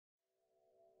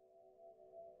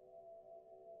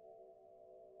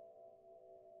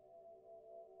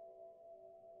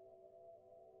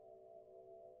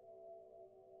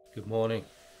Good morning,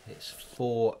 it's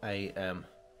 4 AM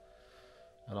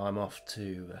and I'm off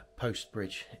to Post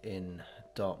Bridge in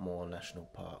Dartmoor National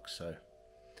Park. So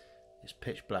it's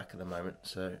pitch black at the moment,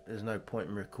 so there's no point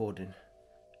in recording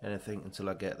anything until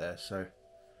I get there, so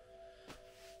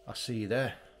I'll see you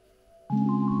there.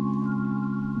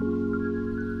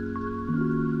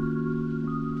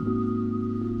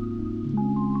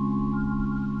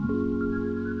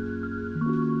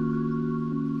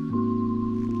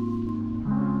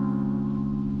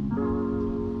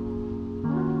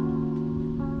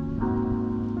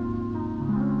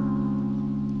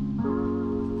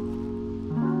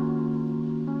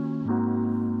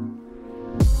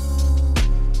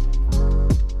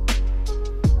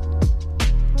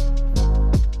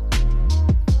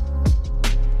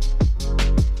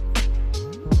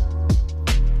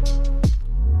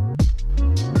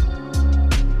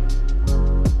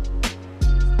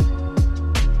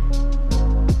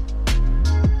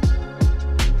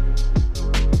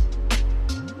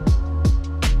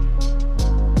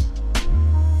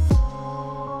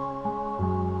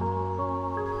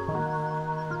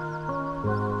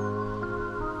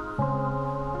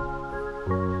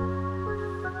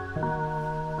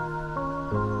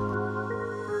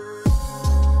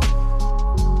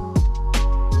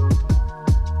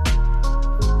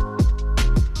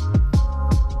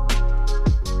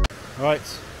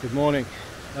 Right, good morning.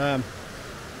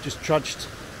 Just trudged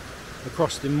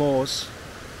across the moors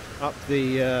up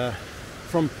the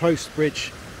from Post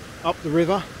Bridge up the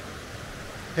river,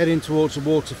 heading towards a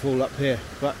waterfall up here,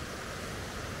 but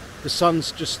the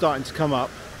sun's just starting to come up.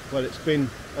 Well, it's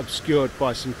been obscured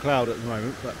by some cloud at the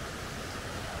moment, but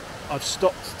I've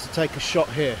stopped to take a shot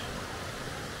here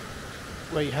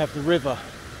where you have the river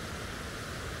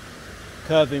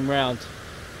curving round,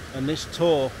 and this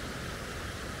tor,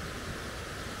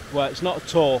 well, it's not a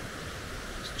tor,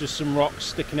 it's just some rocks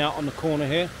sticking out on the corner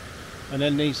here, and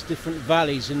then these different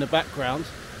valleys in the background,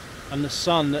 and the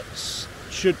sun that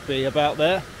should be about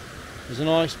there. There's a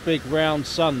nice big round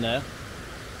sun there,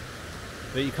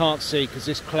 but you can't see because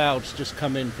this cloud's just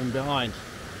come in from behind.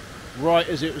 Right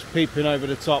as it was peeping over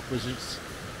the top, was it's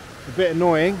a bit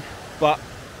annoying, but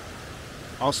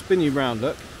I'll spin you round,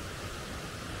 look.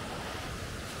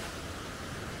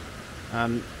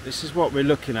 And this is what we're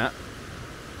looking at.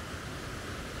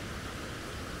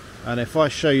 And if I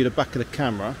show you the back of the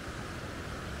camera,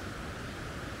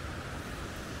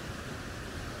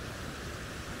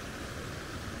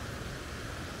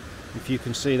 if you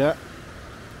can see that,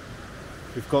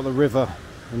 we've got the river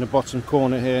in the bottom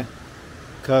corner here,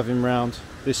 curving round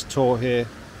this tor here,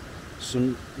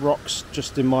 some rocks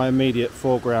just in my immediate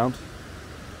foreground,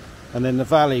 and then the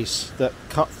valleys that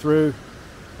cut through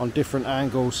on different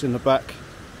angles in the back,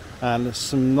 and there's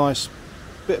some nice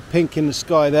bit of pink in the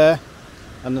sky there,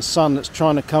 and the sun that's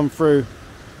trying to come through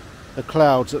the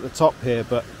clouds at the top here.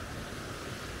 But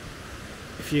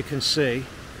if you can see,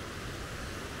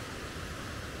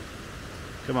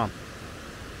 come on,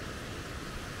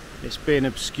 it's being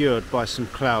obscured by some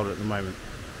cloud at the moment,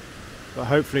 but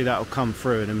hopefully that'll come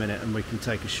through in a minute and we can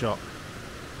take a shot.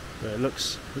 But it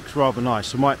looks rather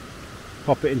nice. I might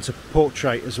pop it into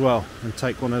portrait as well and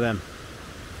take one of them.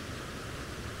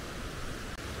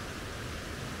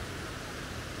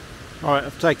 Alright,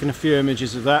 I've taken a few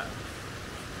images of that.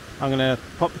 I'm going to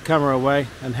pop the camera away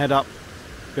and head up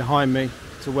behind me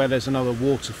to where there's another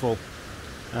waterfall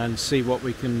and see what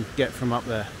we can get from up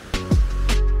there.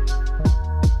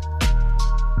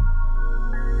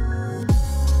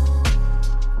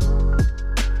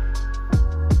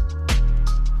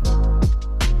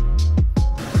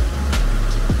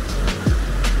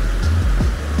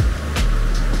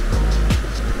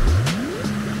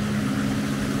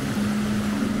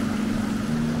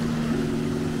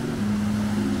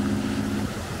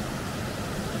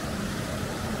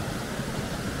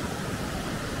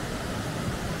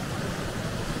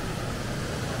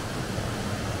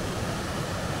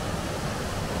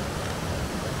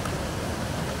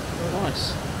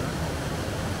 Nice.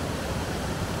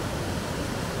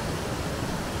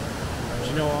 Do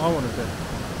you know what I want to do?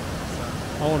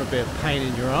 I want to be a pain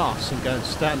in your ass and go and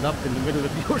stand up in the middle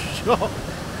of your shot.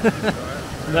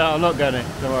 No, I'm not going to,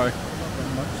 don't worry. Not got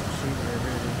much to shoot here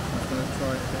really. I'm going to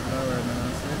try it a bit lower and then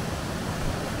that's it.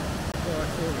 Well, I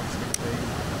thought it was going to be.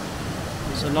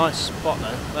 It's a nice spot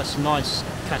though. That's a nice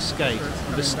cascade.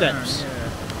 So The steps down,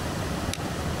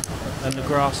 yeah. and the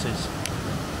grasses.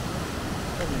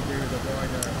 Probably do with a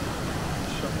wider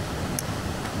shot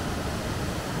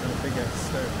and a bigger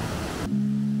stone.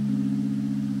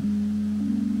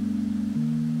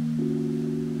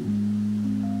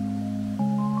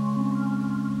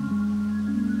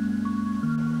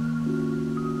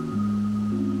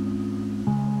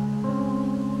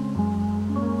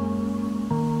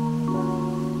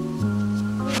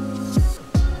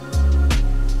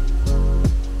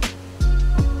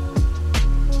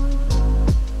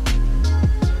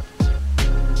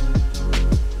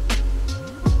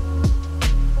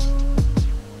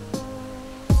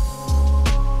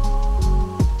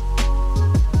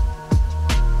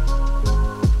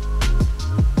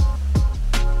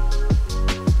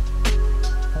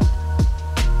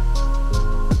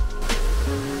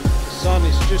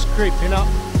 creeping up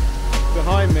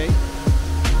behind me.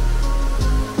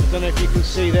 I don't know if you can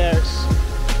see there, it's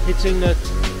hitting the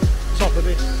top of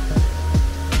this.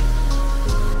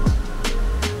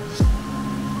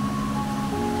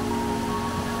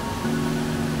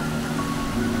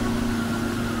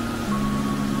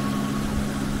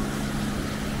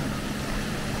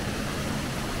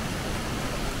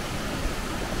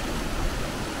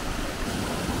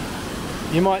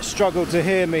 You might struggle to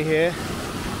hear me here,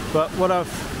 but what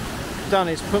I've done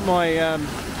is put my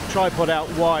tripod out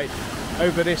wide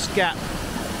over this gap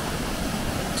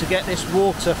to get this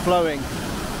water flowing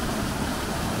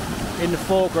in the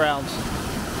foreground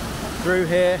through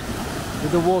here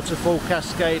with the waterfall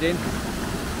cascading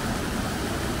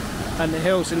and the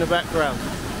hills in the background.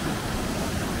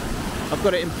 I've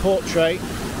got it in portrait,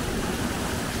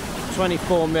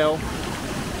 24mm,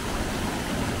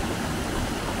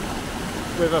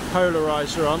 with a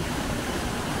polarizer on,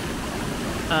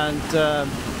 and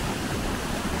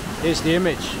here's the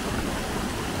image.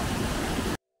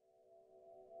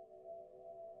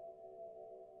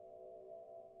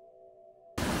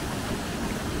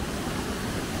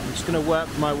 I'm just going to work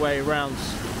my way around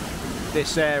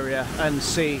this area and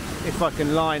see if I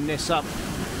can line this up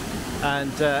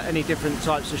and any different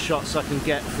types of shots I can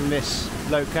get from this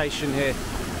location here.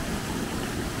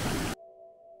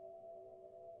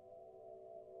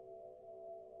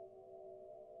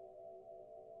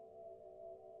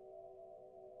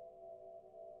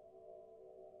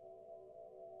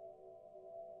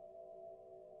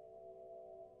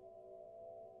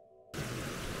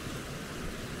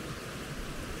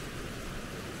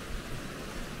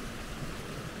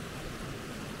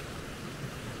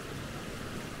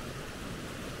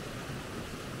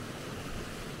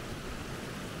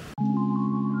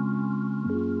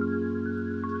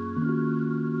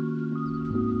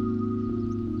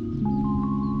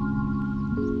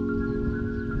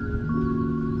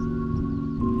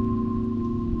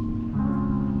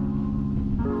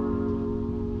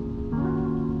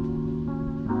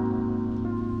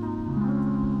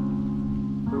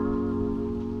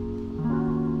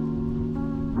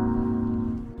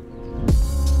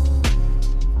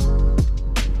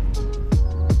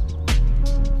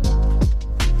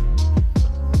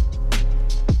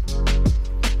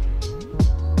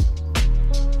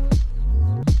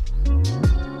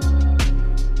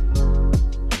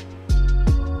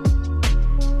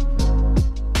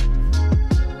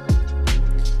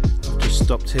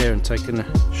 Stopped here and taken a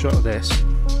shot of this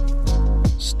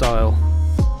style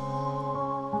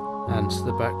and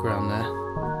the background there.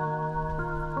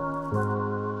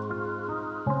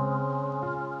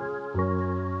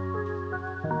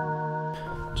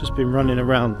 Just been running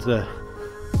around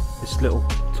this little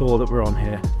tour that we're on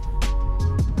here,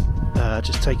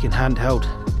 just taking handheld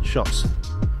shots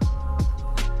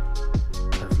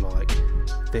of like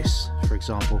this, for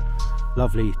example.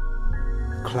 Lovely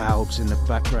clouds in the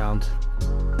background,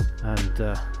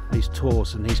 and these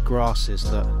tors and these grasses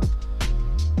that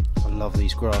I love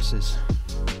these grasses.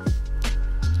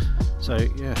 So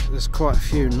yeah, there's quite a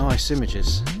few nice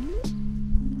images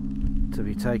to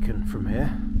be taken from here,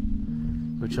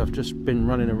 which I've just been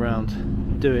running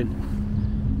around doing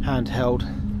handheld,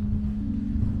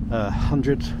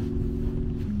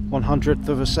 1/100th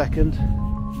of a second.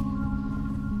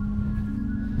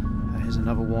 Here's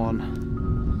another one,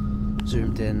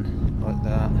 zoomed in like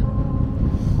that.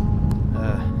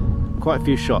 Quite a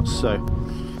few shots, so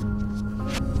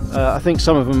I think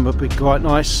some of them would be quite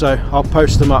nice, so I'll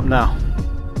post them up now.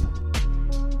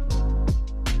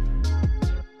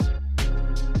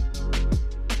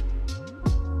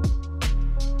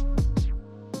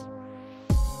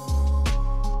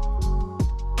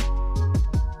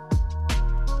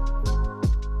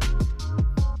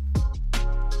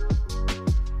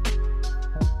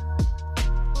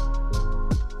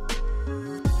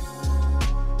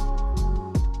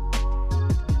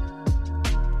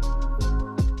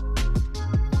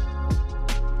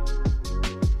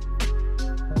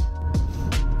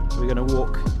 We're going to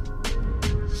walk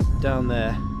down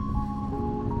there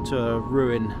to a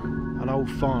ruin, an old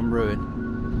farm ruin.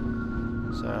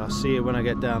 So I'll see you when I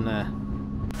get down there.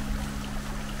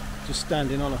 Just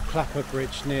standing on a clapper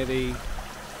bridge near the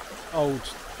old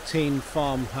Teign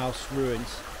farmhouse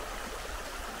ruins,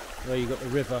 where you got the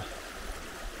river.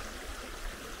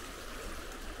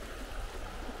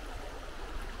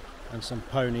 And some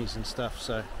ponies and stuff,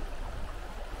 so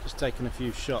just taking a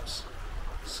few shots,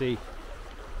 see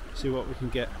what we can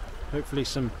get. Hopefully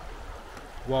some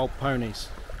wild ponies.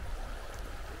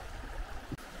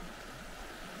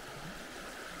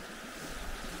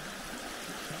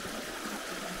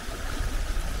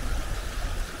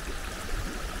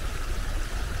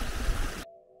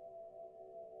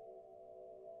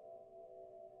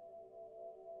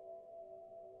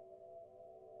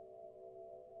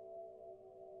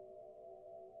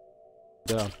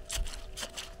 down.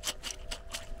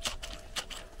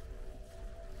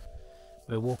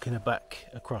 We're walking back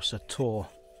across a tor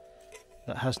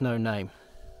that has no name,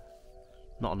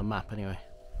 not on the map anyway,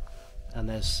 and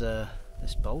there's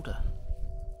this boulder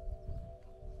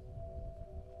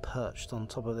perched on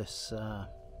top of this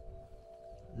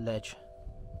ledge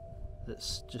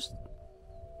that's just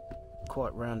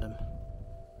quite random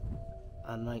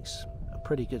and makes a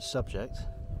pretty good subject.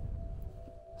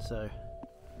 So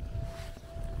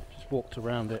just walked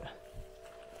around it,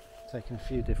 taking a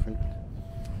few different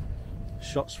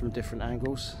shots from different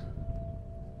angles.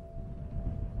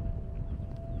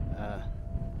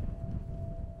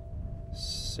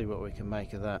 See what we can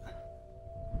make of that.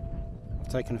 I've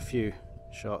taken a few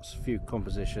shots, a few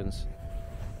compositions,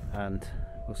 and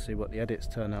we'll see what the edits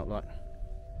turn out like.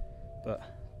 But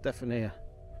definitely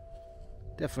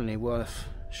worth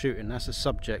shooting. That's a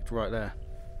subject right there.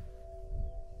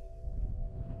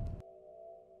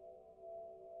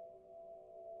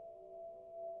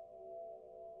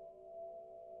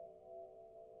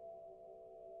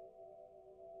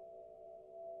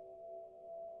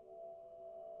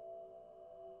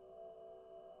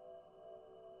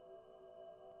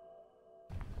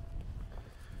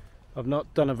 I've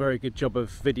not done a very good job of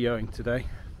videoing today.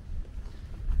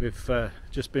 We've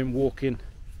just been walking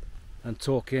and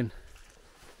talking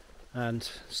and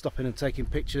stopping and taking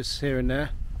pictures here and there.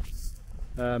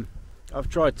 I've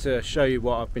tried to show you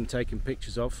what I've been taking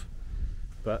pictures of,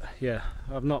 but yeah,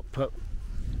 I've not put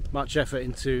much effort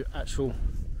into actual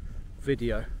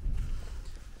video.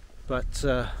 But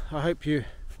I hope you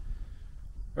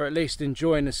are at least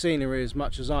enjoying the scenery as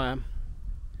much as I am,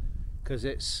 because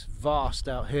it's vast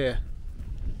out here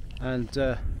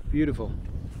and beautiful.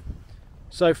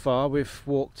 So far we've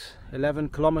walked 11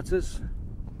 kilometers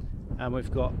and we've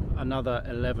got another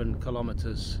 11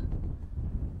 kilometers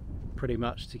pretty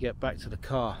much to get back to the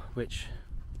car, which,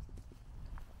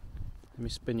 let me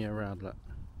spin you around, look,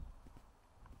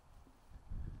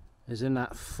 is in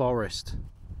that forest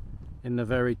in the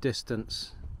very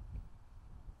distance.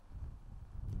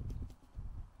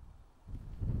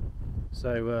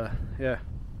 So yeah,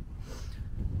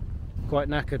 quite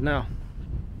knackered now,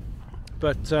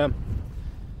 but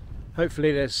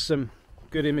hopefully there's some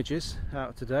good images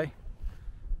out today,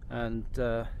 and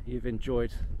you've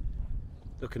enjoyed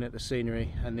looking at the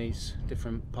scenery and these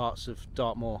different parts of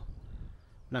Dartmoor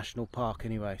National Park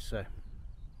anyway. So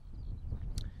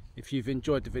if you've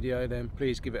enjoyed the video, then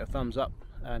please give it a thumbs up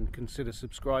and consider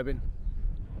subscribing,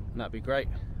 and that'd be great,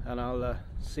 and I'll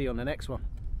see you on the next one.